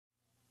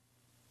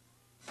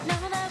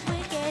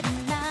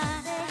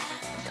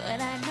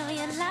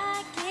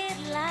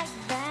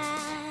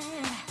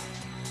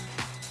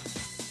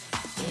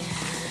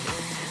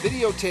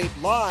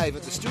Videotaped live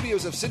at the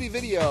studios of City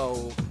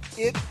Video,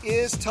 it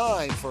is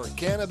time for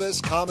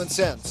Cannabis Common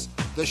Sense,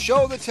 the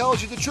show that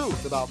tells you the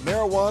truth about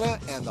marijuana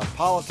and the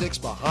politics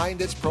behind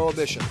its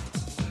prohibition.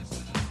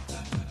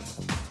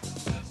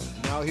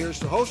 Now here's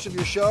the host of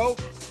your show,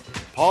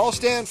 Paul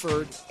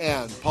Stanford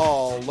and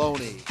Paul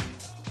Loney.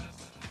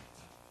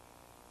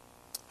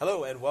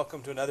 Hello and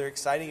welcome to another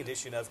exciting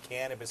edition of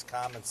Cannabis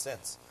Common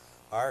Sense.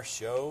 Our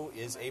show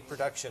is a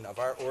production of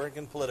our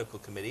Oregon Political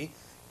Committee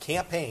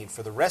campaign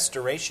for the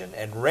restoration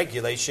and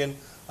regulation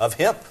of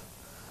hemp.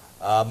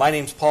 My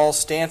name's Paul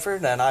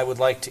Stanford, and I would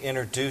like to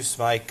introduce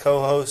my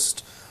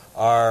co-host,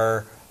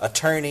 our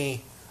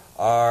attorney,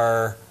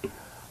 our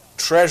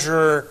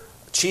treasurer,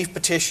 chief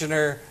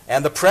petitioner,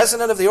 and the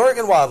president of the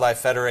Oregon Wildlife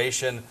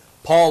Federation,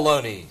 Paul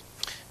Loney.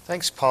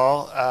 Thanks,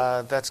 Paul.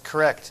 That's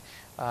correct.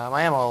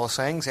 I am all those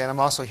things, and I'm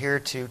also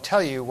here to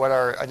tell you what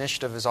our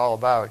initiative is all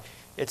about.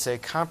 It's a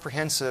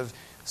comprehensive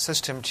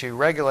system to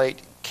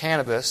regulate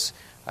cannabis,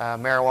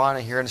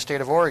 marijuana here in the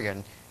state of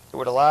Oregon. It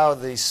would allow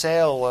the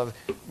sale of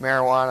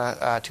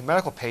marijuana to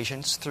medical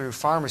patients through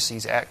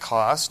pharmacies at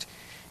cost.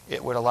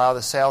 It would allow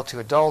the sale to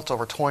adults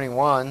over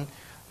 21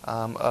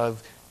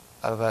 of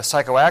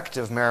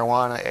psychoactive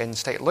marijuana in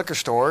state liquor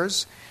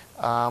stores.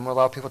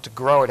 Allow people to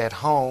grow it at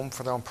home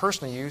for their own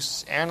personal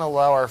use, and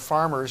allow our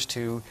farmers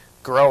to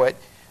grow it,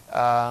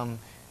 and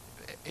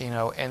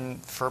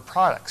for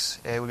products.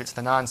 It's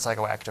the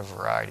non-psychoactive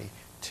variety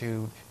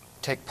to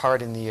take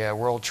part in the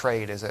world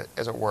trade, as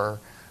it were.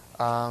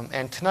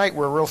 And tonight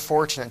we're real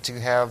fortunate to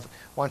have,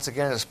 once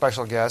again, as a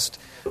special guest,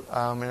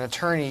 an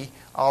attorney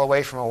all the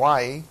way from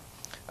Hawaii.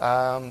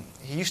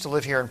 He used to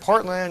live here in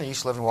Portland, he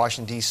used to live in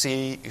Washington, D.C.,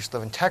 he used to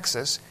live in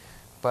Texas,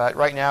 but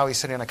right now he's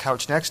sitting on a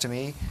couch next to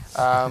me,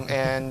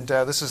 and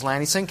this is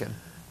Lanny Sinkin.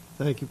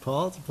 Thank you,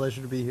 Paul. It's a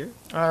pleasure to be here.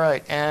 All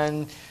right,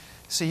 and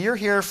so you're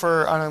here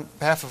on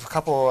behalf of a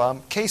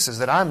couple cases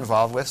that I'm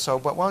involved with,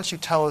 but why don't you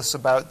tell us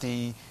about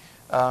the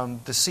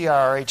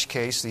CRH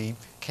case, the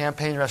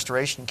Campaign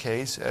Restoration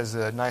case, as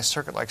the Ninth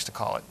Circuit likes to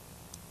call it.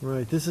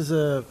 Right. This is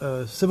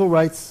a civil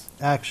rights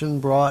action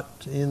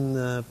brought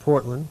in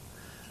Portland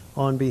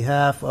on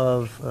behalf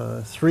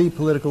of 3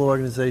 political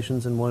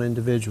organizations and 1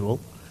 individual.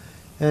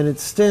 And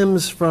it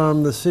stems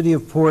from the city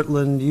of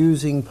Portland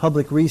using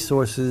public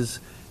resources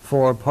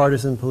for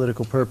partisan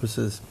political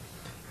purposes.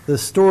 The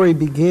story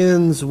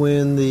begins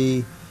when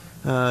the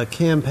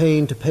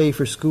campaign to pay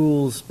for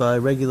schools by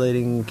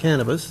regulating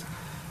cannabis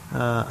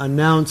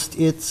announced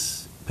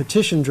its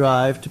petition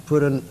drive to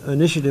put an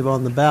initiative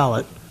on the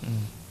ballot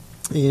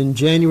in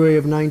January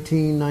of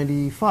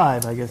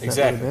 1995, I guess. Exactly,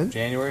 that would have been.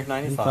 January of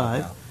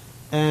 95.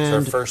 And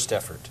it's our first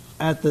effort.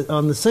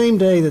 On the same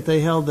day that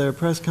they held their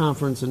press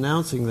conference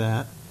announcing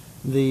that,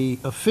 the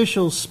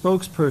official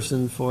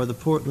spokesperson for the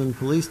Portland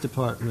Police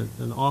Department,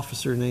 an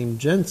officer named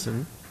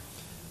Jensen,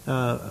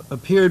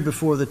 appeared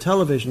before the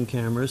television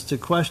cameras to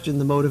question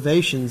the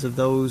motivations of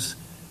those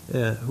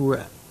who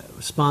were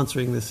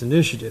sponsoring this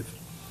initiative.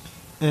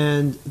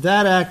 And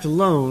that act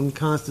alone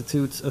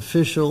constitutes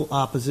official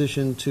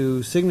opposition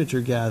to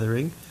signature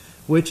gathering,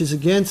 which is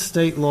against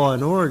state law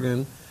in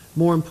Oregon.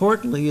 More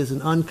importantly, is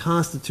an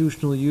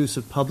unconstitutional use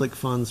of public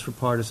funds for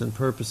partisan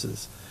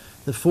purposes.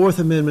 The Fourth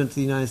Amendment to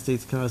the United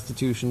States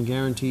Constitution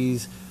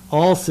guarantees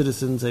all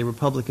citizens a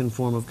Republican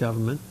form of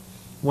government.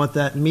 What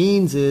that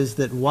means is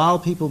that while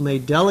people may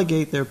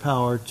delegate their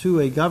power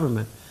to a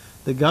government,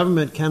 the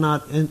government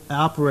cannot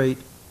operate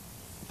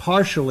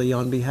partially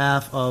on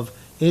behalf of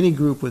any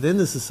group within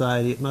the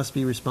society. It must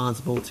be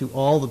responsible to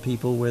all the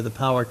people where the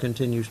power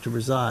continues to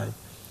reside.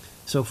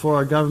 So for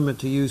our government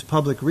to use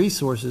public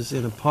resources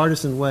in a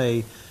partisan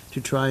way to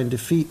try and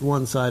defeat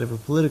one side of a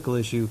political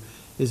issue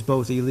is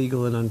both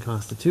illegal and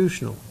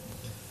unconstitutional.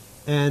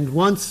 And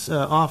once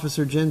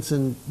Officer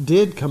Jensen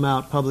did come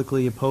out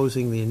publicly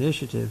opposing the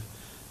initiative,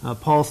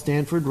 Paul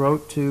Stanford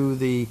wrote to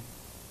the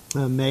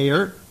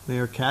Mayor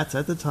Katz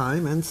at the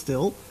time, and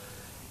still,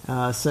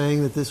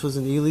 saying that this was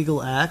an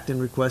illegal act and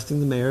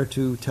requesting the mayor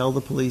to tell the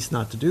police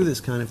not to do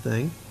this kind of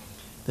thing.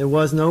 There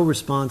was no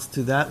response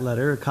to that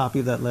letter. A copy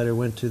of that letter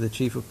went to the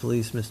chief of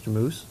police, Mr.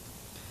 Moose.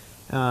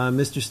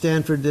 Mr.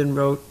 Stanford then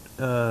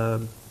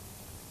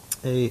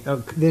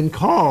then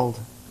called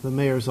the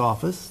mayor's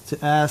office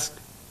to ask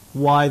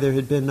why there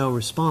had been no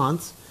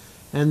response,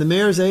 and the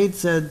mayor's aide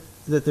said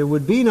that there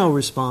would be no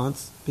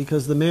response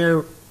because the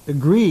mayor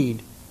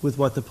agreed with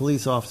what the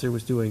police officer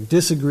was doing,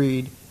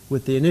 disagreed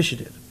with the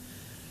initiative.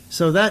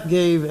 So that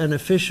gave an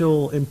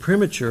official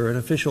imprimatur, an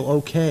official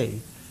okay,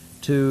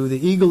 to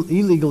the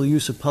illegal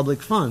use of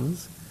public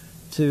funds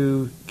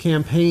to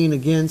campaign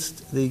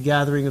against the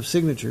gathering of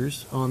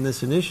signatures on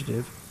this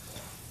initiative,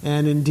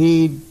 and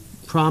indeed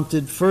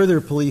prompted further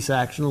police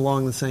action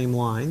along the same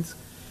lines.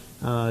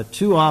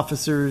 2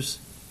 officers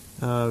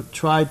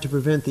tried to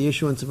prevent the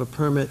issuance of a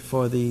permit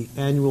for the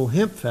annual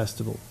hemp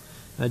festival.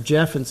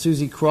 Jeff and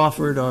Susie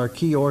Crawford are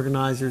key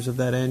organizers of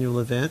that annual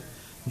event.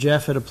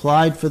 Jeff had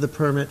applied for the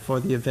permit for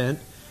the event.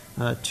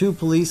 2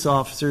 police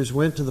officers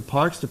went to the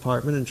Parks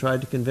Department and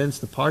tried to convince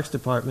the Parks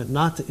Department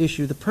not to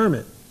issue the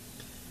permit.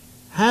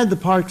 Had the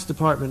Parks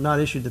Department not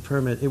issued the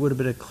permit, it would have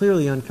been a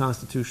clearly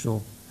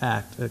unconstitutional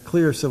act, a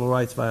clear civil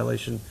rights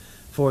violation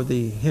for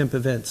the hemp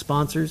event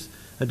sponsors,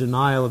 a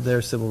denial of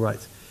their civil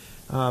rights.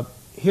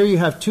 Here you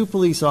have 2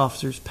 police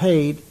officers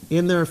paid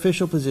in their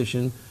official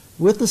position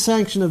with the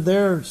sanction of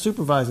their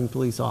supervising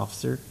police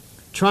officer,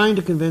 trying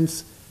to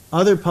convince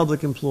other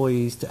public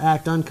employees to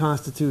act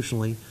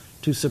unconstitutionally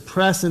to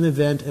suppress an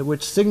event at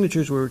which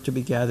signatures were to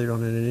be gathered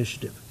on an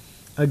initiative.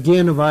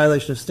 Again, a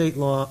violation of state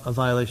law, a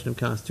violation of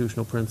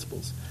constitutional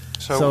principles.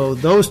 So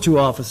those 2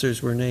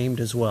 officers were named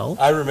as well.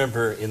 I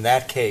remember in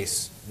that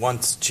case,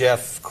 once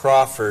Jeff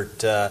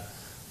Crawford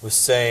was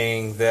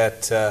saying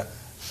that,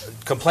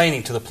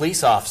 complaining to the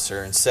police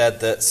officer, and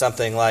said that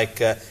something like,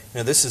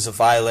 this is a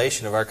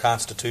violation of our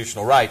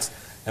constitutional rights.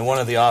 And one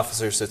of the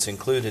officers that's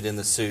included in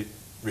the suit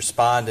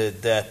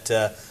responded that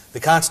the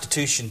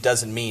Constitution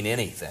doesn't mean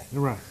anything.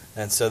 Right.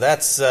 And so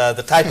that's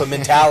the type of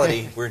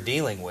mentality we're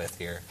dealing with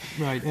here.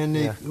 Right, and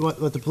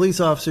what the police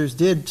officers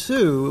did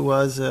too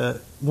was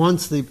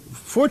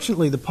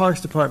fortunately the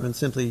Parks Department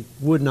simply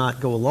would not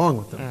go along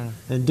with them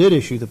and did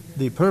issue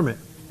the permit,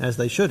 as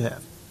they should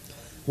have.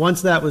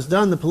 Once that was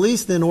done, the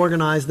police then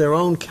organized their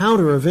own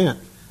counter event,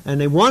 and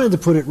they wanted to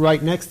put it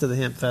right next to the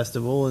hemp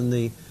festival, and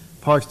the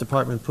Parks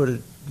Department put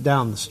it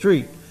down the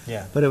street.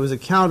 Yeah. But it was a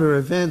counter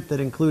event that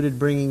included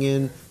bringing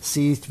in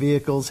seized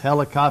vehicles,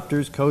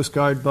 helicopters, Coast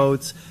Guard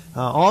boats,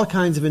 all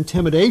kinds of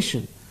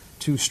intimidation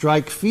to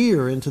strike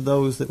fear into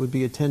those that would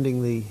be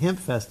attending the hemp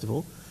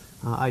festival.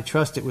 I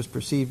trust it was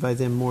perceived by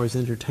them more as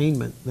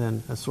entertainment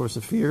than a source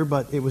of fear,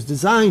 but it was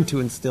designed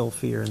to instill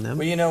fear in them.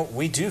 Well,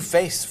 we do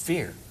face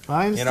fear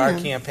in our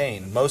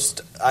campaign.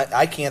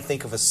 I can't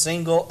think of a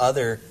single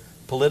other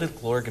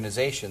political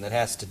organization that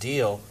has to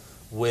deal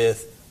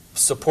with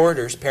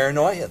supporters'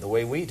 paranoia the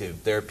way we do.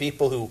 There are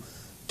people who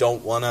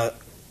don't want to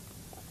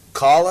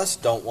call us,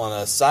 don't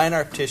want to sign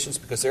our petitions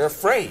because they're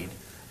afraid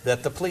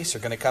that the police are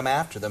going to come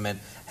after them. And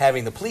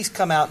having the police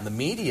come out in the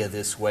media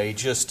this way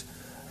just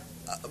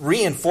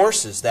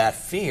reinforces that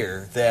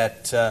fear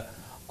that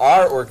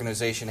our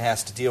organization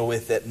has to deal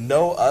with, that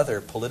no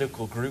other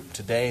political group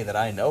today that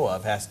I know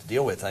of has to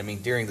deal with. I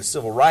mean, during the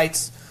civil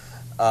rights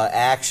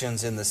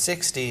actions in the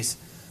 60s,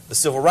 the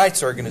civil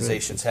rights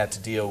organizations had to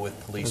deal with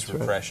police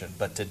repression. Right.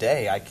 But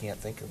today, I can't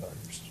think of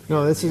others.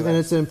 No, and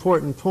it's an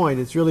important point.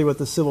 It's really what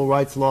the civil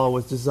rights law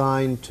was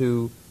designed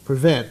to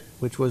prevent,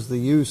 which was the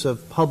use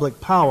of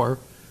public power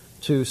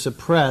to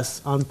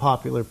suppress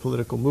unpopular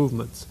political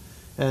movements.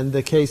 And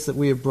the case that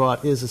we have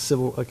brought is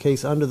a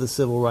case under the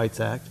Civil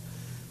Rights Act.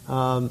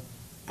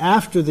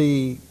 After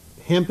the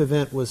hemp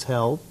event was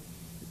held,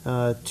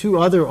 2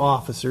 other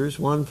officers,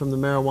 one from the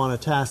Marijuana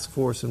Task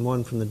Force and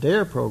one from the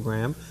DARE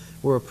program,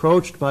 were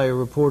approached by a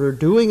reporter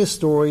doing a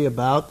story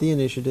about the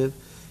initiative,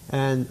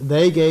 and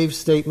they gave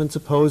statements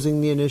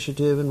opposing the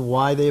initiative and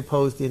why they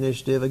opposed the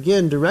initiative,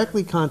 again,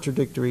 directly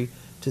contradictory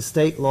to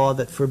state law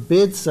that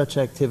forbids such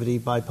activity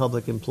by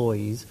public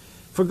employees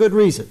for good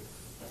reason.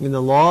 And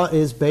the law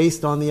is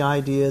based on the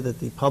idea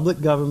that the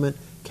public government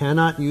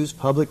cannot use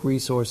public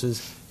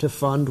resources to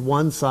fund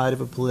one side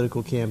of a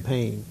political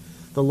campaign.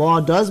 The law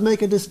does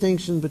make a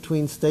distinction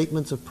between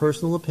statements of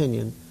personal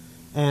opinion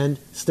and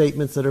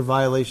statements that are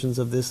violations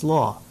of this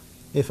law.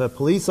 If a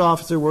police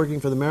officer working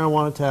for the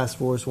Marijuana Task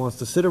Force wants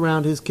to sit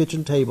around his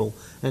kitchen table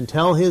and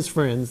tell his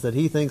friends that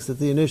he thinks that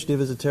the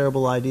initiative is a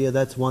terrible idea,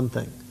 that's one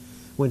thing.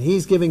 When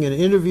he's giving an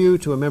interview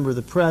to a member of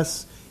the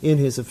press in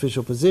his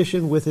official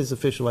position, with his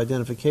official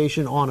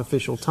identification, on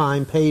official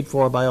time, paid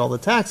for by all the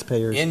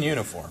taxpayers. In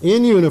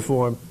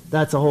uniform.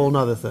 That's a whole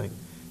other thing.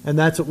 And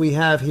that's what we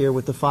have here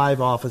with the 5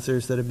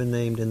 officers that have been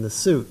named in the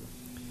suit.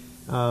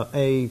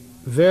 A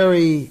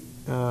very,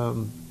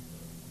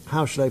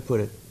 how should I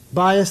put it,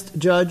 biased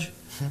judge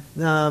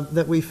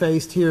that we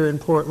faced here in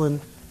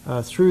Portland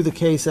threw the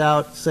case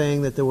out,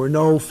 saying that there were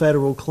no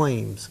federal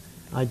claims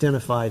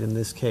identified in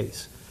this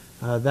case.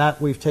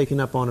 That we've taken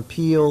up on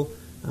appeal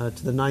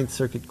to the Ninth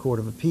Circuit Court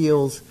of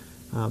Appeals.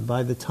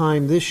 By the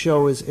time this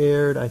show is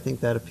aired, I think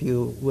that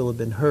appeal will have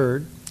been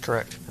heard.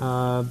 Correct.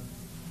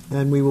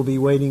 And we will be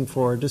waiting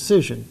for a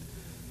decision.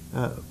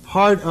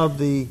 Part of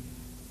the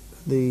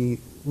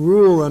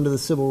rule under the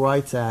Civil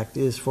Rights Act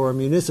is for a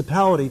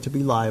municipality to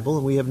be liable,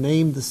 and we have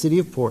named the City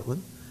of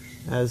Portland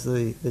as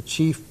the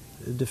chief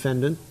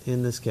defendant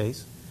in this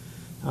case.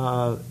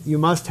 You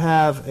must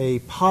have a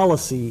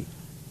policy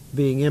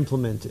being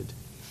implemented.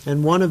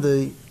 And one of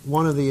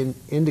the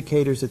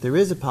indicators that there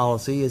is a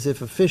policy is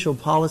if official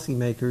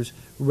policymakers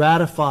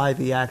ratify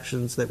the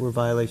actions that were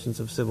violations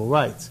of civil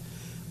rights.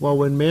 Well,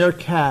 when Mayor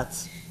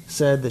Katz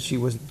said that she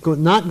was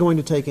not going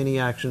to take any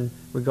action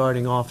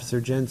regarding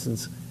Officer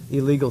Jensen's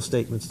illegal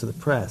statements to the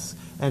press,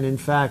 and in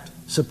fact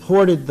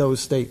supported those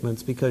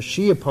statements because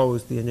she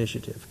opposed the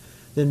initiative,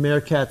 then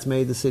Mayor Katz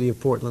made the City of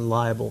Portland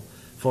liable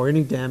for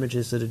any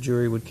damages that a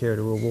jury would care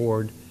to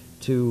award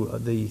to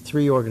the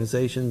 3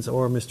 organizations,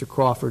 or Mr.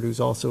 Crawford, who's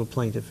also a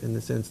plaintiff in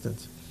this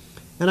instance.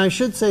 And I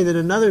should say that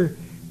another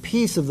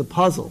piece of the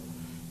puzzle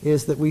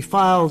is that we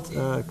filed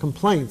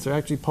complaints, or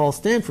actually Paul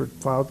Stanford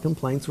filed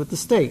complaints with the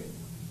state.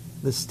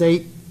 The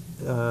state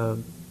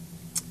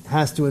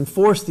has to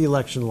enforce the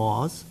election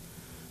laws.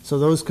 So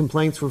those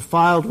complaints were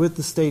filed with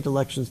the State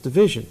Elections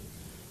Division,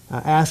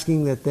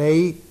 asking that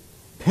they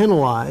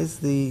penalize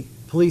the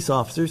police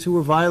officers who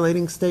were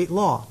violating state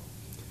law.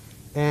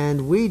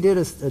 And we did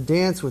a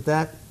dance with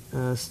that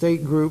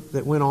state group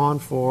that went on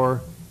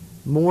for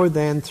more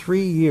than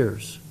 3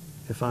 years,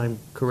 if I'm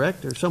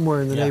correct, or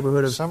somewhere in the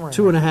neighborhood of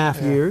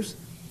 2.5 years,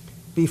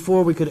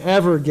 before we could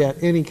ever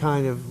get any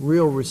kind of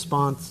real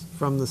response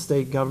from the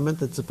state government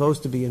that's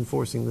supposed to be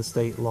enforcing the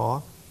state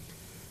law.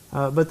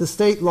 But the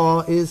state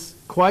law is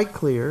quite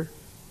clear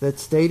that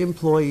state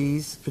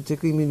employees,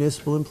 particularly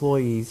municipal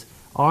employees,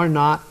 are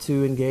not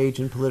to engage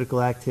in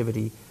political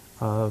activity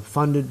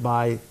funded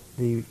by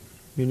the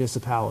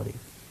municipality,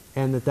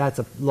 and that's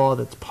a law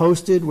that's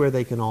posted where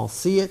they can all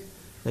see it.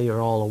 They are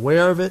all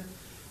aware of it.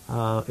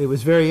 It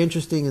was very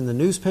interesting in the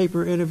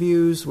newspaper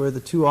interviews where the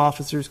two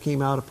officers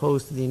came out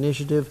opposed to the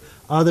initiative.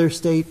 Other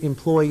state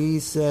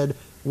employees said,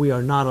 we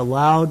are not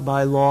allowed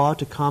by law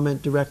to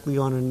comment directly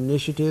on an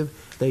initiative.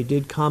 They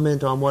did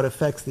comment on what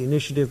effects the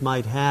initiative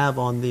might have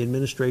on the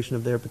administration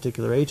of their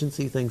particular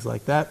agency, things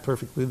like that,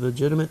 perfectly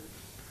legitimate.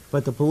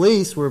 But the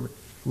police were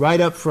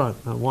right up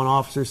front. One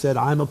officer said,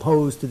 I'm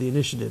opposed to the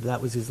initiative.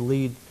 That was his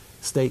lead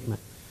statement.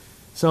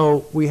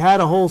 So we had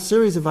a whole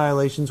series of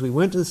violations. We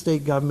went to the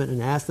state government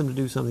and asked them to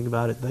do something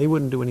about it. They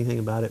wouldn't do anything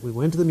about it. We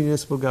went to the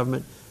municipal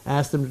government,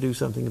 asked them to do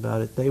something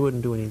about it. They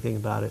wouldn't do anything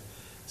about it.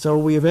 So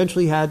we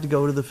eventually had to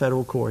go to the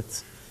federal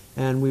courts,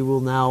 and we will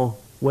now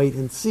wait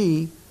and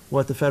see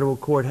what the federal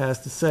court has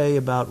to say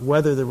about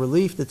whether the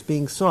relief that's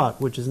being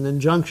sought, which is an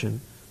injunction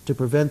to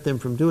prevent them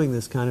from doing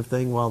this kind of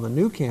thing while the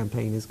new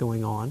campaign is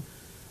going on,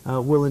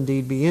 will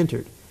indeed be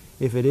entered.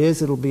 If it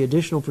is, it'll be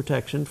additional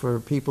protection for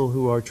people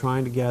who are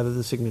trying to gather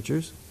the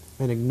signatures,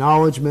 an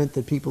acknowledgement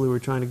that people who are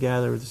trying to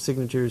gather the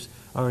signatures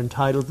are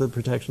entitled to the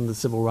protection of the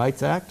Civil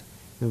Rights Act.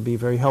 It would be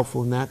very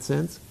helpful in that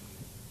sense.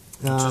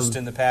 Just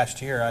in the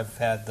past year, I've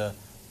had the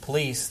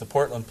police, the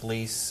Portland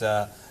police,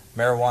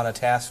 marijuana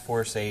task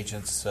force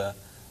agents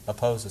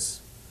oppose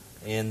us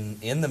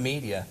in the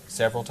media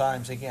several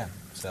times again.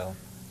 So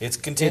it's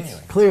continuing.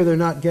 It's clear they're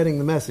not getting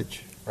the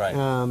message. Right.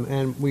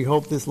 And we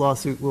hope this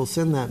lawsuit will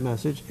send that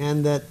message,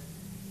 and that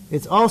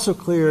it's also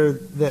clear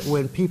that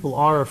when people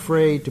are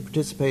afraid to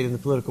participate in the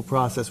political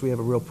process, we have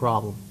a real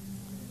problem.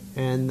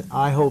 And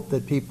I hope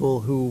that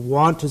people who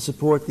want to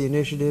support the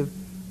initiative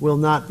will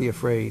not be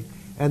afraid.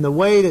 And the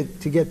way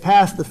to get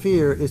past the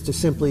fear is to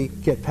simply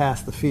get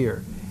past the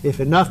fear. If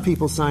enough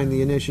people sign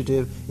the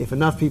initiative, if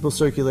enough people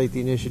circulate the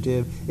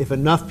initiative, if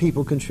enough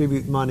people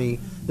contribute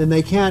money, then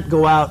they can't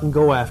go out and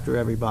go after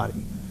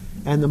everybody.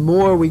 And the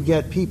more we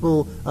get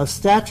people of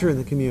stature in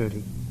the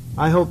community,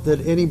 I hope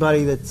that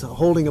anybody that's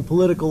holding a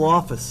political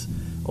office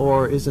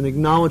or is an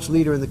acknowledged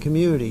leader in the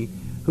community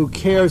who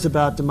cares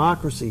about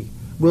democracy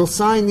will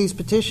sign these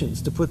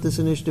petitions to put this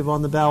initiative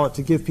on the ballot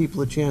to give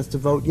people a chance to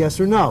vote yes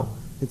or no.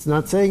 It's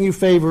not saying you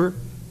favor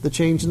the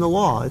change in the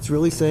law. It's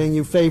really saying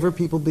you favor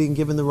people being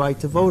given the right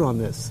to vote on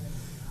this.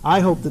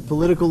 I hope that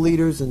political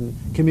leaders and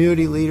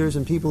community leaders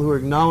and people who are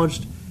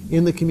acknowledged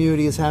in the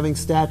community as having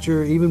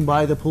stature, even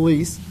by the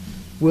police,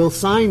 will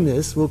sign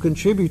this, will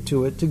contribute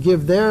to it, to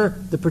give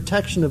the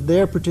protection of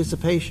their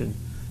participation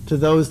to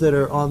those that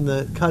are on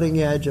the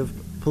cutting edge of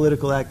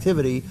political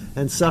activity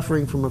and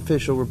suffering from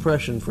official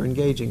repression for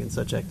engaging in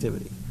such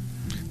activity.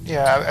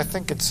 Yeah, I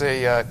think it's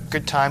a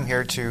good time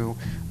here to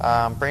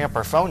bring up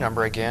our phone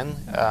number again.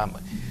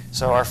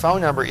 So our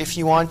phone number, if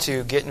you want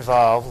to get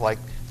involved, like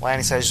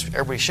Lanny says,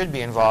 everybody should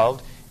be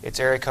involved. It's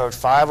area code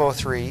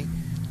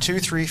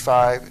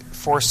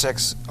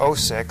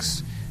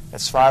 503-235-4606.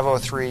 That's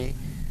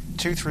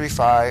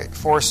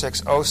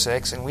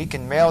 503-235-4606, and we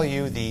can mail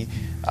you the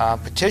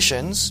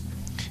petitions,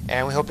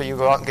 and we hope that you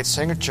go out and get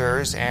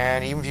signatures,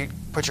 and even if you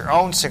put your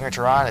own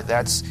signature on it,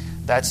 that's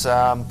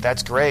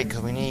great,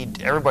 because we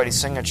need everybody's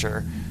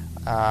signature.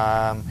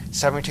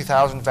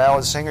 72,000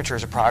 valid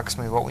signatures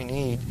approximately what we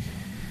need.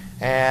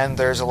 And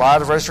there's a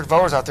lot of registered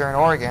voters out there in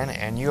Oregon,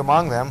 and you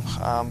among them.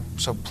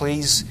 So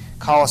please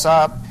call us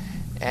up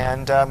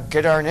and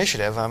get our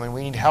initiative. I mean,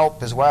 we need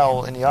help as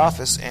well in the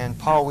office. And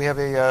Paul, we have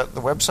the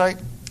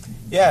website?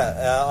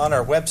 Yeah, on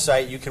our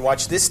website you can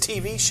watch this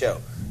TV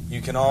show.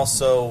 You can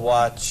also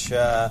watch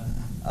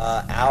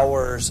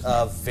hours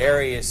of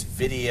various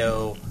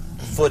video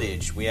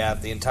footage. We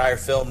have the entire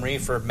film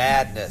Reefer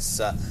Madness,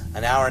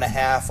 an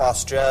hour-and-a-half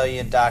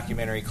Australian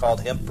documentary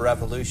called Hemp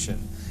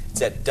Revolution.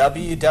 It's at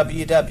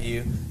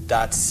www.crrh.org.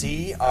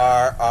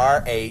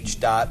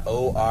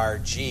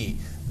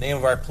 The name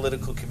of our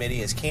political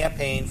committee is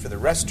Campaign for the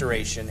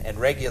Restoration and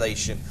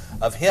Regulation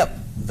of Hemp,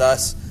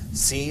 thus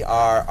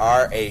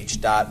crrh.org.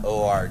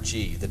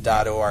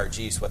 The .org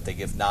is what they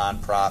give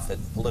nonprofit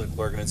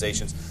political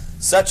organizations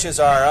such as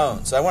our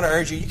own. So I want to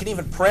urge you, you can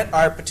even print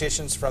our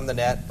petitions from the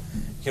net.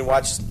 You can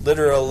watch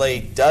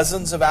literally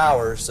dozens of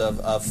hours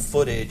of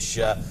footage,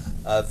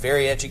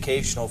 very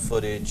educational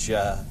footage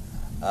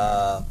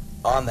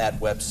on that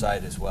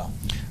website as well.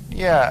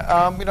 Yeah,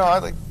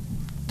 I'd like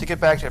to get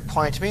back to that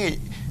point. To me,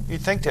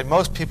 you'd think that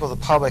most people, the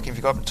public, if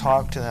you go up and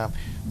talk to them,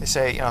 They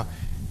say,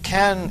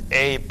 can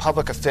a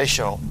public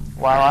official,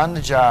 while on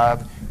the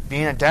job,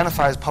 being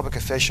identified as a public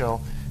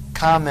official,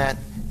 comment,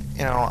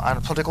 on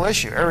a political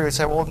issue? Everybody would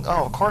say, well,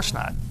 no, of course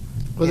not.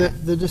 Well,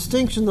 the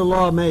distinction the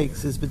law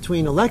makes is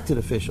between elected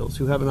officials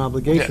who have an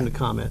obligation to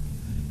comment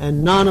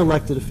and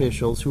non-elected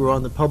officials who are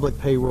on the public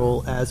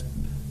payroll as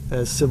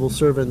civil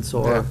servants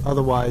or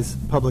otherwise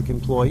public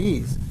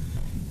employees.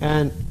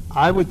 And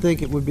I would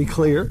think it would be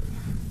clear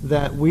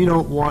that we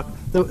don't want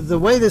the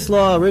way this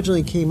law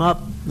originally came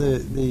up.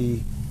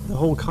 The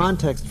whole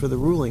context for the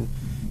ruling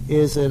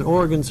is an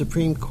Oregon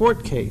Supreme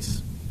Court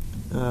case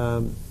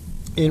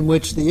in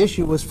which the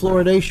issue was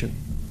fluoridation.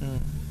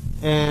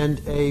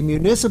 And a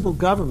municipal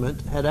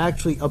government had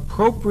actually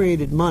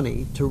appropriated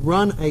money to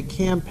run a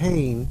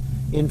campaign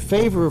in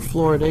favor of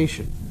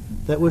fluoridation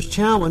that was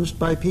challenged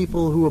by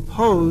people who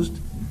opposed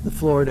the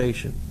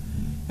fluoridation.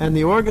 And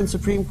the Oregon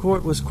Supreme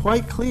Court was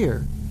quite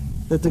clear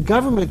that the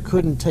government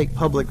couldn't take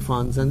public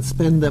funds and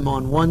spend them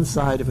on one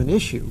side of an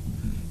issue,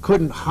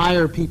 couldn't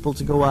hire people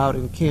to go out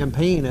and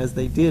campaign, as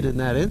they did in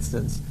that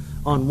instance,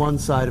 on one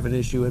side of an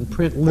issue and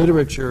print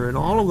literature and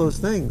all of those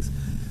things.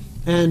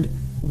 And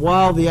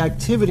while the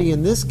activity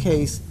in this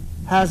case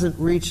hasn't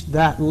reached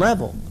that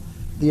level,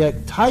 the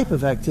type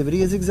of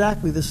activity is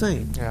exactly the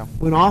same. Yeah.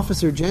 When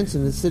Officer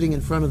Jensen is sitting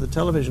in front of the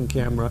television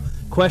camera,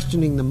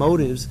 questioning the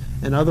motives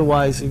and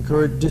otherwise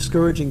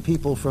discouraging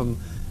people from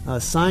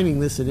signing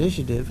this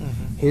initiative,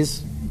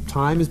 his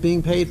time is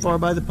being paid for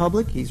by the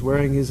public. He's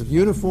wearing his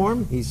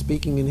uniform. He's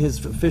speaking in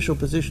his official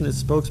position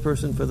as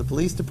spokesperson for the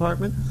police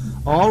department.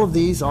 All of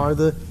these are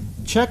the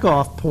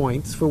checkoff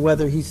points for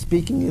whether he's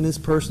speaking in his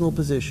personal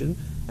position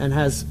and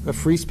has a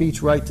free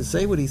speech right to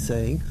say what he's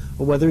saying,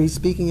 or whether he's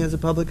speaking as a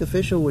public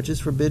official, which is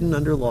forbidden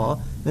under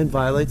law and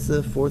violates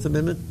the Fourth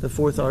Amendment, the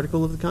Fourth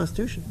Article of the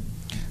Constitution.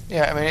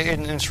 Yeah,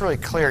 and it's really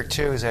clear,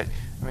 too, is that,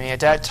 at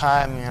that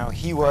time,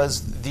 he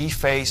was the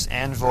face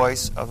and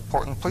voice of the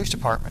Portland Police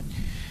Department.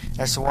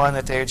 That's the one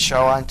that they would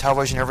show on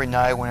television every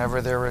night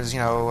whenever there was,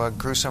 a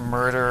gruesome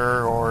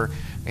murder or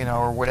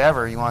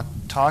whatever you want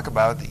to talk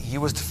about. He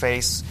was the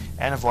face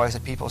and a voice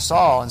that people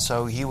saw, and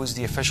so he was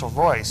the official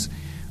voice.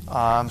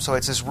 So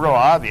it's just real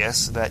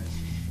obvious that,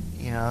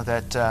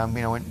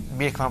 when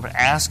media come up and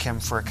ask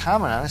him for a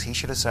comment on it, he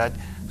should have said,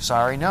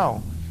 sorry,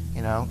 no.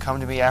 Come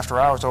to me after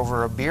hours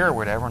over a beer or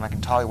whatever, and I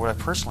can tell you what I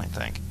personally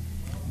think.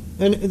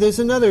 And there's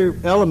another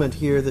element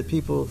here that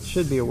people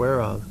should be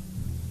aware of.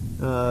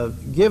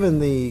 Given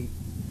the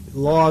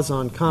laws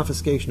on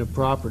confiscation of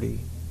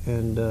property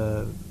and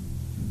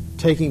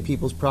taking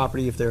people's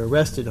property if they're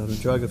arrested on a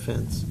drug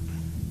offense,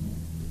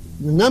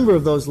 a number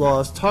of those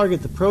laws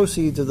target the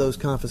proceeds of those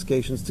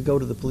confiscations to go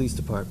to the police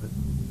department.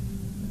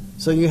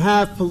 So you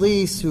have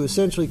police who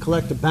essentially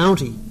collect a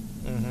bounty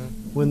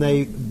when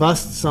they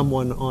bust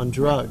someone on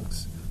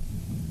drugs.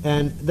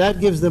 And that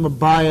gives them a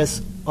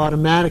bias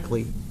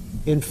automatically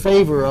in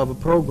favor of a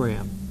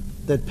program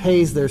that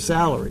pays their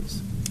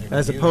salaries,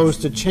 as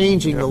opposed to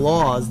changing the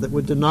laws that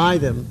would deny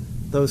them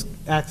those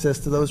access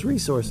to those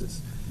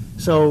resources.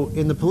 So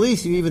in the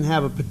police, you even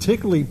have a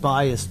particularly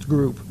biased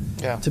group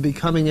to be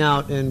coming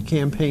out and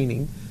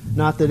campaigning.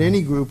 Not that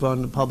any group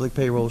on the public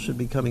payroll should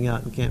be coming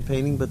out and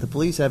campaigning, but the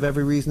police have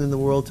every reason in the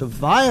world to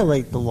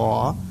violate the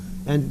law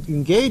and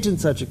engage in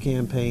such a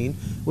campaign,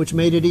 which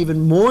made it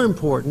even more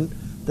important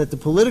that the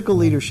political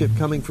leadership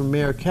coming from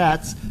Mayor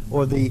Katz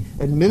or the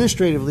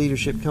administrative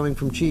leadership coming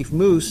from Chief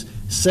Moose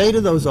say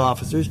to those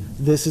officers,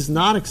 this is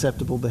not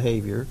acceptable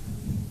behavior.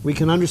 We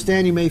can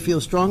understand you may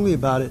feel strongly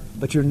about it,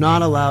 but you're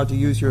not allowed to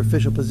use your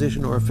official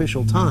position or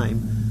official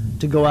time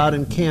to go out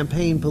and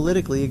campaign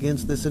politically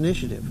against this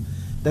initiative.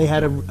 They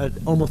had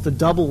almost a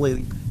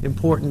doubly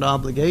important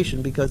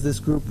obligation because this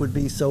group would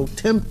be so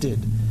tempted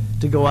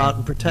to go out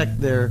and protect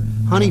their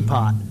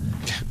honeypot,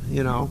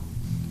 Yeah,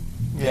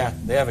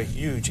 they have a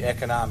huge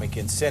economic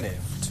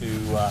incentive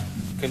to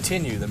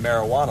continue the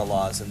marijuana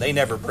laws, and they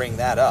never bring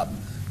that up.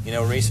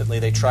 Recently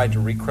they tried to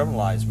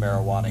recriminalize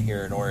marijuana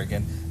here in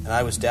Oregon, and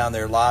I was down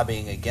there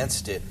lobbying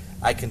against it.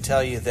 I can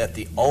tell you that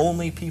the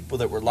only people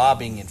that were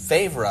lobbying in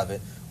favor of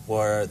it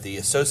were the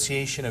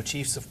Association of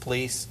Chiefs of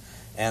Police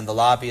and the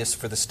lobbyists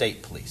for the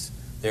state police.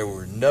 There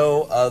were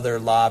no other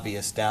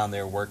lobbyists down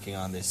there working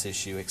on this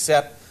issue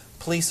except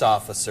police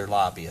officer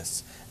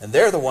lobbyists. And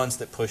they're the ones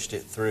that pushed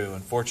it through.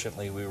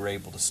 Unfortunately, we were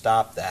able to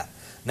stop that.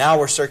 Now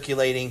we're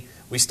circulating.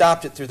 We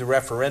stopped it through the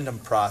referendum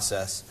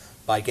process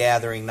by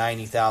gathering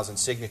 90,000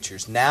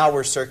 signatures. Now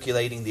we're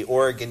circulating the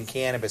Oregon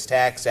Cannabis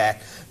Tax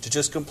Act to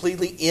just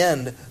completely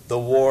end the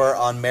war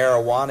on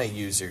marijuana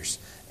users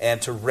and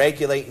to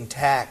regulate and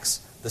tax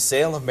the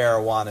sale of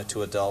marijuana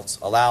to adults,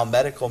 allow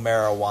medical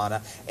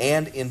marijuana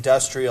and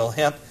industrial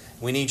hemp.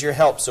 We need your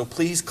help, so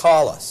please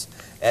call us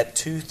at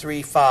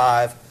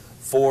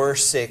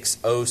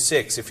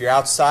 235-4606. If you're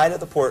outside of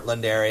the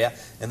Portland area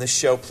and the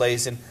show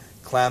plays in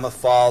Klamath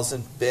Falls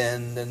and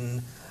Bend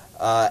and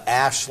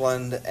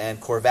Ashland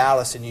and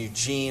Corvallis and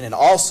Eugene and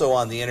also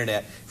on the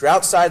internet, if you're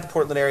outside the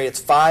Portland area,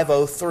 it's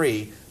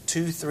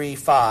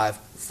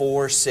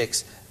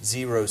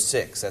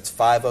 503-235-4606. That's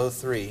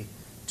 503-235-4606.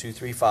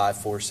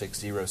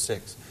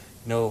 235-4606.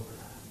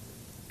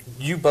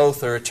 You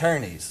both are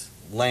attorneys,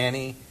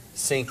 Lanny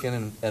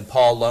Sinkin and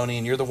Paul Loney,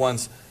 and you're the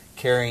ones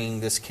carrying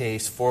this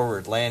case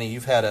forward. Lanny,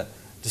 you've had a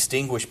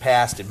distinguished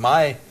past, in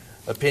my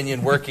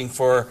opinion, working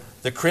for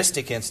the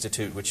Christic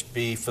Institute, which would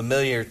be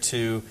familiar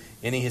to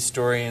any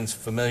historians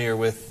familiar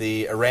with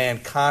the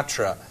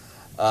Iran-Contra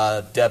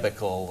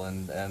debacle,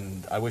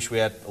 and I wish we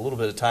had a little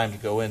bit of time to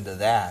go into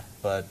that.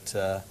 But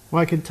well,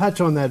 I can touch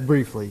on that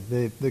briefly.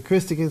 The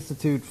Christic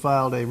Institute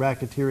filed a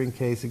racketeering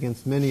case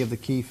against many of the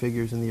key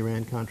figures in the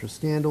Iran-Contra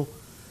scandal.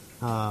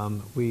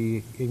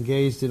 We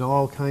engaged in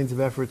all kinds of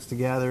efforts to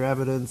gather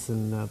evidence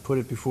and put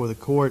it before the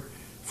court.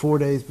 4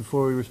 days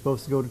before we were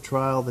supposed to go to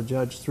trial, the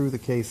judge threw the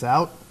case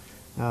out.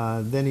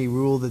 Then he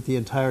ruled that the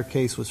entire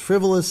case was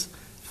frivolous,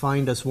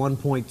 fined us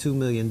 $1.2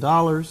 million.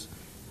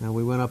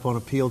 We went up on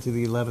appeal to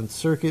the 11th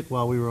Circuit.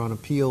 While we were on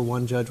appeal,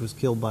 one judge was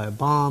killed by a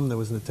bomb. There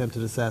was an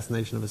attempted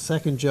assassination of a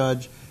second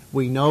judge.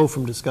 We know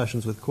from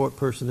discussions with court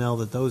personnel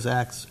that those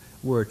acts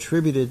were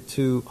attributed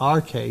to our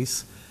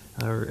case,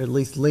 or at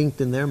least linked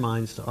in their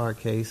minds to our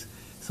case.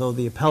 So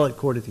the appellate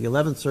court at the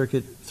 11th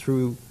Circuit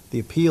threw the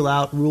appeal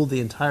out, ruled the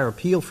entire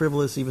appeal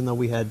frivolous, even though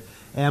we had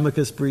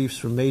amicus briefs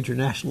from major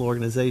national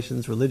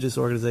organizations, religious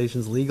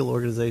organizations, legal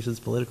organizations,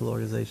 political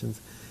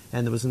organizations,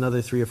 and there was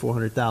another $300,000 or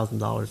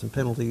 $400,000 in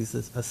penalties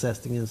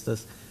assessed against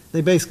us. They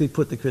basically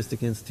put the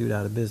Christic Institute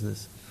out of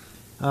business.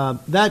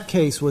 That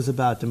case was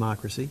about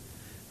democracy.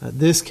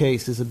 This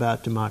case is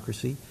about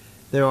democracy.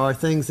 There are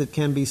things that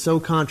can be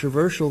so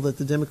controversial that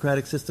the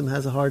democratic system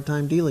has a hard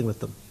time dealing with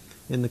them.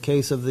 In the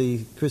case of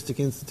the Christic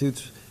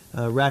Institute's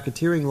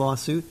racketeering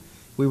lawsuit,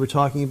 we were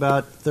talking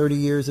about 30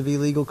 years of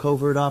illegal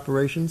covert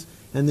operations,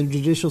 and the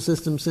judicial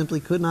system simply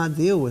could not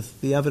deal with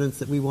the evidence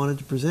that we wanted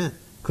to present,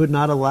 could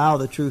not allow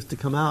the truth to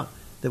come out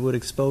that would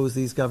expose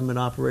these government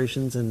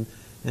operations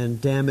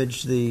and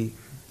damage the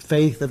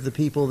faith of the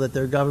people that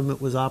their government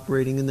was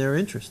operating in their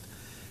interest.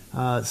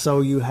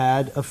 So you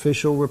had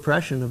official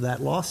repression of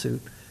that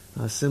lawsuit,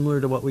 similar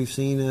to what we've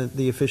seen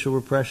the official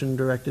repression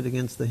directed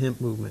against the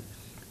hemp movement.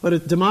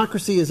 But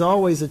democracy is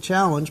always a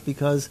challenge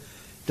because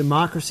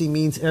democracy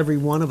means every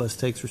one of us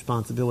takes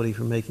responsibility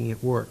for making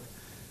it work.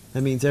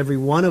 That means every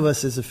one of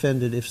us is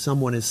offended if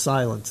someone is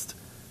silenced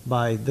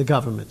by the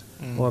government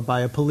or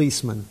by a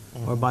policeman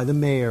or by the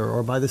mayor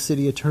or by the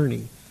city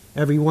attorney.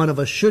 Every one of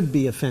us should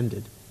be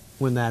offended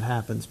when that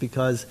happens,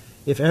 because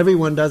if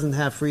everyone doesn't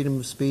have freedom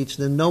of speech,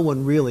 then no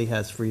one really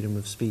has freedom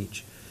of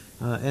speech.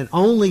 And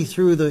only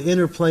through the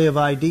interplay of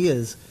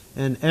ideas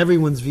and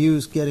everyone's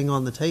views getting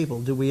on the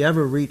table do we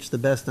ever reach the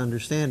best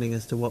understanding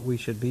as to what we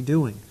should be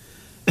doing.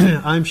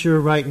 I'm sure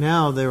right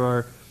now there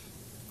are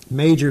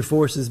major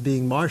forces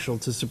being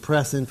marshaled to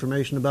suppress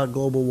information about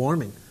global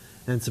warming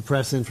and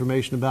suppress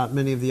information about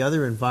many of the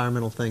other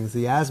environmental things,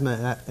 the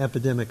asthma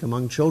epidemic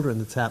among children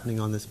that's happening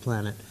on this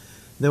planet.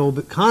 There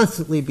will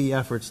constantly be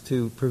efforts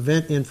to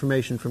prevent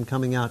information from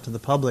coming out to the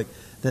public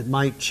that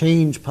might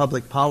change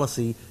public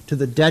policy to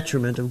the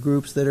detriment of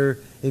groups that are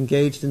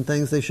engaged in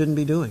things they shouldn't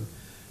be doing.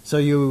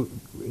 So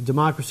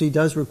democracy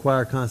does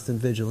require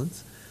constant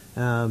vigilance,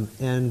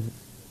 and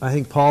I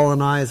think Paul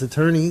and I as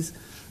attorneys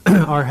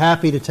are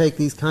happy to take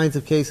these kinds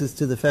of cases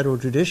to the federal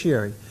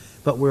judiciary,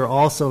 but we're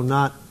also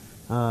not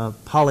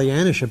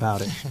Pollyannish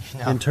about it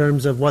in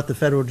terms of what the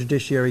federal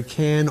judiciary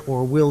can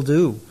or will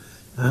do.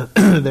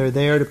 They're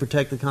there to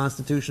protect the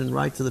Constitution and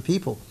rights of the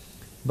people.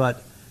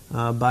 But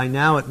by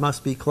now it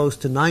must be close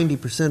to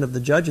 90% of the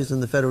judges in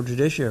the federal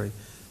judiciary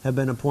have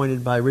been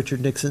appointed by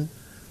Richard Nixon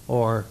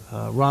or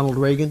Ronald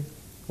Reagan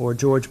or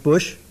George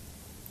Bush,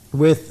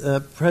 with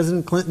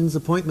President Clinton's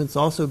appointments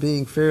also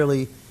being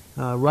fairly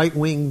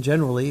right-wing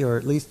generally, or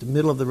at least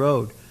middle of the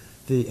road.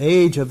 The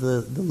age of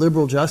the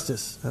liberal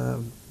justice,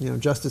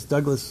 Justice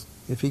Douglas,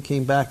 if he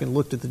came back and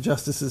looked at the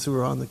justices who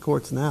are on the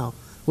courts now,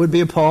 would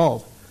be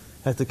appalled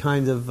at the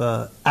kind of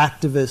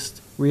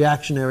activist,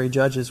 reactionary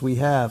judges we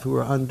have who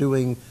are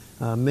undoing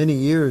many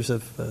years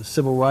of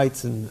civil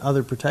rights and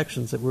other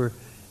protections that were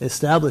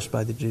established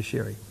by the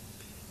judiciary.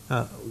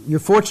 You're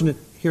fortunate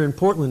here in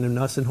Portland and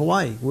us in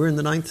Hawaii. We're in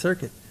the Ninth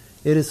Circuit.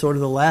 It is sort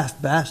of the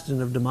last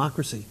bastion of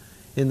democracy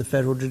in the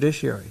federal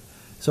judiciary.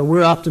 So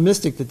we're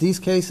optimistic that these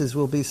cases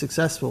will be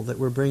successful that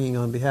we're bringing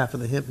on behalf of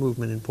the hemp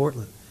movement in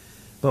Portland.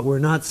 But we're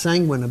not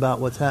sanguine about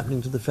what's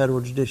happening to the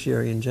federal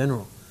judiciary in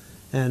general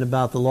and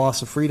about the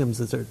loss of freedoms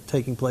that are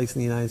taking place in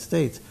the United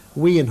States.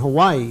 We in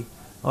Hawaii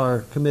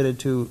are committed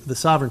to the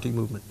sovereignty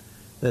movement,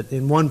 that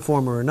in one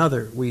form or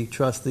another we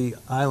trust the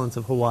islands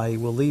of Hawaii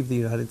will leave the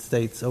United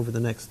States over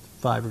the next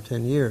 5 or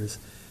 10 years.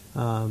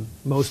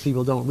 Most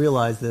people don't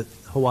realize that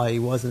Hawaii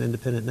was an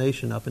independent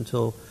nation up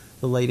until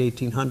the late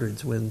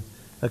 1800s, when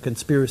a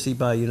conspiracy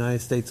by United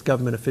States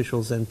government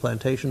officials and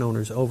plantation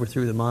owners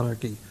overthrew the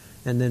monarchy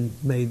and then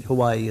made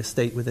Hawaii a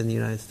state within the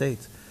United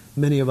States.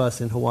 Many of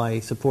us in Hawaii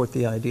support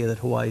the idea that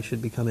Hawaii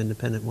should become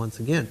independent once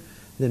again.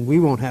 Then we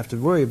won't have to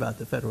worry about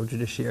the federal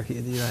judiciary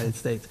in the United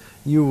States.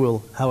 You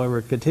will,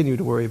 however, continue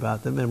to worry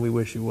about them, and we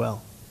wish you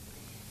well.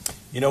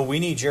 We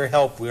need your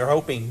help. We're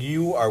hoping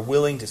you are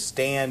willing to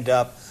stand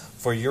up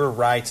for your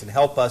rights and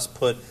help us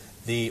put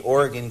the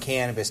Oregon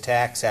Cannabis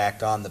Tax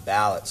Act on the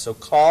ballot. So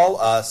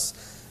call us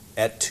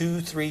at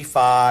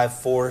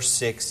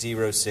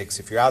 235-4606.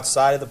 If you're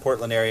outside of the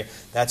Portland area,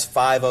 that's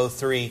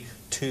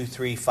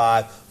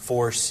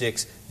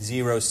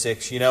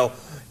 503-235-4606. You know,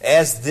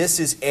 as this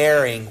is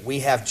airing, we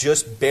have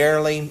just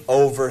barely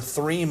over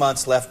 3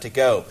 months left to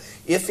go.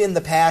 If in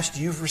the past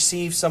you've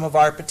received some of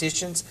our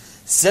petitions,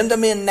 send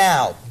them in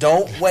now.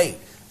 Don't wait.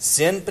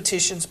 Send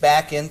petitions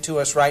back into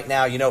us right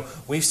now. You know,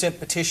 we've sent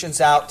petitions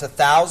out to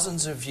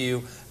thousands of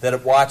you that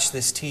have watched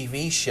this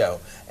TV show,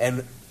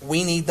 and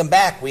we need them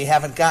back. We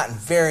haven't gotten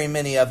very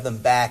many of them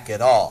back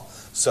at all.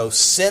 So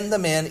send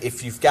them in.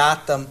 If you've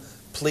got them,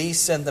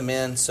 please send them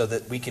in so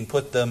that we can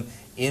put them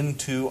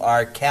into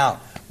our count.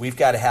 We've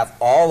got to have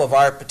all of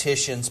our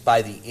petitions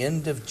by the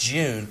end of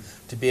June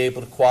to be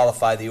able to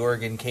qualify the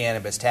Oregon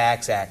Cannabis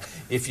Tax Act.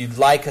 If you'd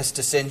like us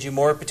to send you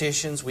more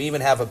petitions, we even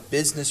have a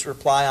business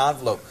reply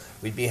envelope.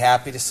 We'd be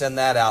happy to send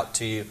that out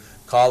to you.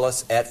 Call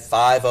us at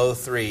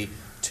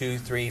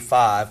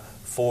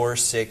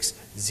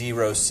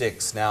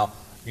 503-235-4606. Now,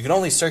 you can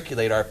only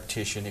circulate our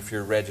petition if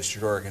you're a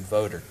registered Oregon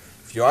voter.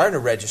 If you aren't a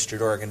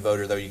registered Oregon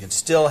voter, though, you can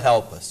still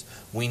help us.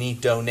 We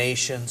need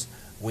donations.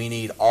 We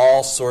need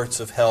all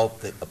sorts of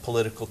help that a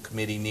political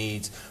committee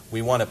needs.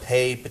 We want to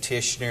pay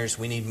petitioners.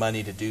 We need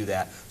money to do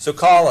that. So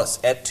call us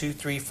at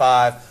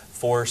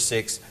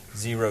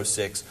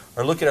 235-4606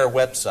 or look at our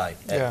website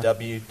at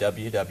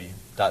www.crrh.org.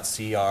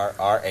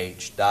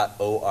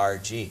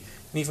 You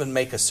can even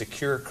make a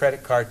secure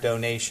credit card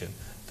donation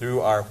through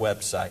our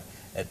website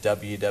at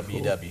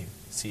www.crrh.org.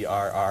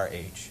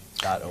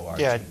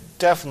 Yeah,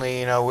 definitely.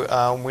 You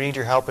know, we need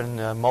your help in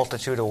a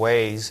multitude of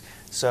ways.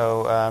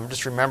 So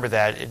just remember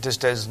that it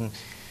just doesn't.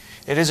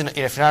 It isn't.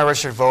 If you're not a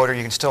registered voter,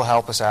 you can still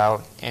help us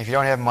out. And if you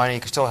don't have money, you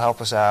can still help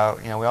us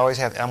out. You know, we always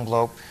have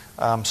envelope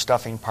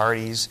stuffing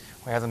parties.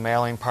 We have the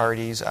mailing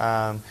parties.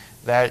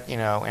 That, you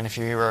know, and if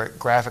you're a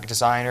graphic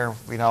designer,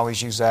 we can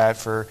always use that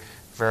for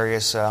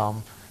various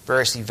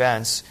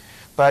events.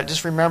 But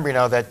just remember, you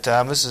know, that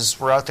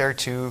we're out there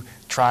to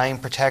try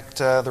and protect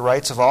the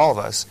rights of all of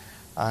us,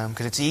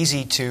 because it's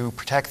easy to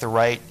protect the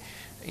right,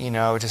 you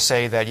know, to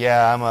say that,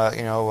 yeah, I'm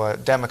a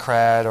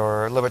Democrat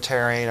or a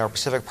Libertarian or a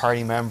Pacific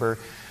Party member.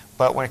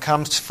 But when it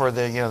comes for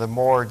the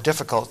more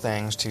difficult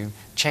things, to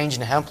changing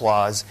the hemp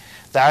laws,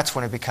 that's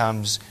when it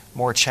becomes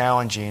more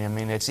challenging. I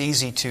mean, it's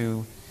easy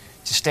to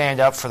stand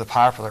up for the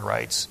popular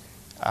rights.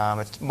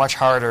 It's much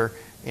harder,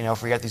 you know,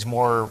 if we got these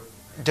more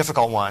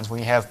difficult ones. When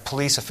you have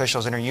police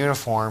officials in their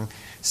uniform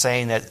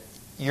saying that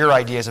your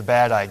idea is a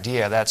bad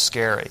idea, that's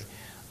scary.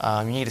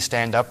 You need to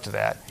stand up to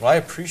that. Well, I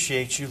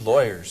appreciate you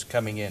lawyers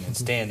coming in and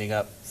standing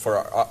up for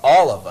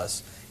all of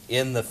us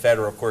in the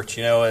federal courts.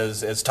 You know,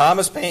 as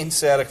Thomas Paine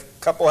said a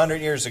couple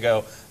hundred years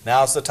ago,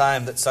 now's the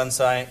time that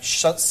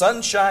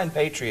sunshine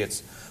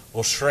patriots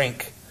will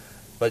shrink.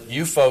 But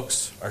you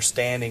folks are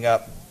standing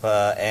up,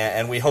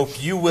 and we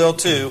hope you will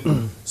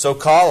too. So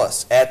call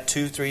us at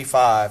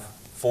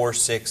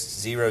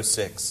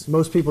 235-4606.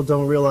 Most people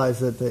don't realize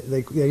that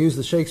they use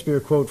the Shakespeare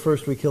quote,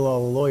 "First we kill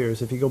all the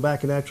lawyers." If you go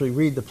back and actually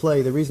read the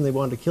play, the reason they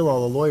wanted to kill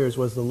all the lawyers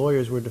was the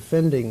lawyers were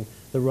defending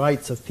the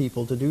rights of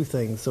people to do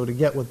things. So to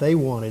get what they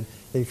wanted,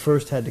 they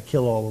first had to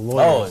kill all the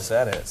lawyers. Oh, is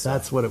that it? So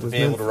that's what it was to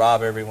be able to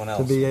rob everyone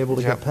else. To be able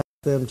to get past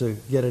them to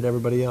get at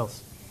everybody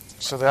else.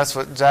 So that's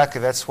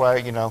why,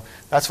 you know,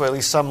 that's what at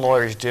least some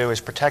lawyers do,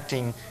 is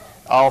protecting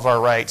all of our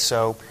rights.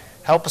 So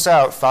help us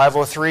out,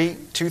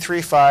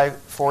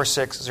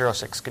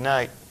 503-235-4606. Good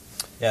night.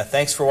 Yeah,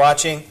 thanks for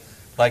watching.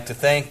 I'd like to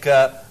thank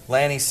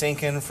Lanny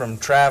Sinkin from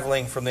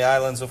traveling from the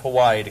islands of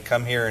Hawaii to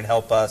come here and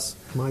help us.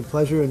 My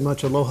pleasure, and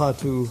much aloha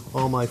to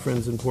all my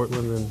friends in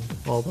Portland and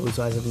all those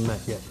I haven't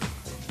met yet.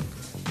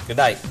 Good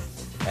night,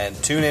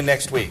 and tune in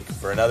next week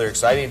for another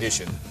exciting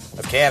edition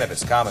of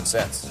Cannabis Common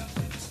Sense.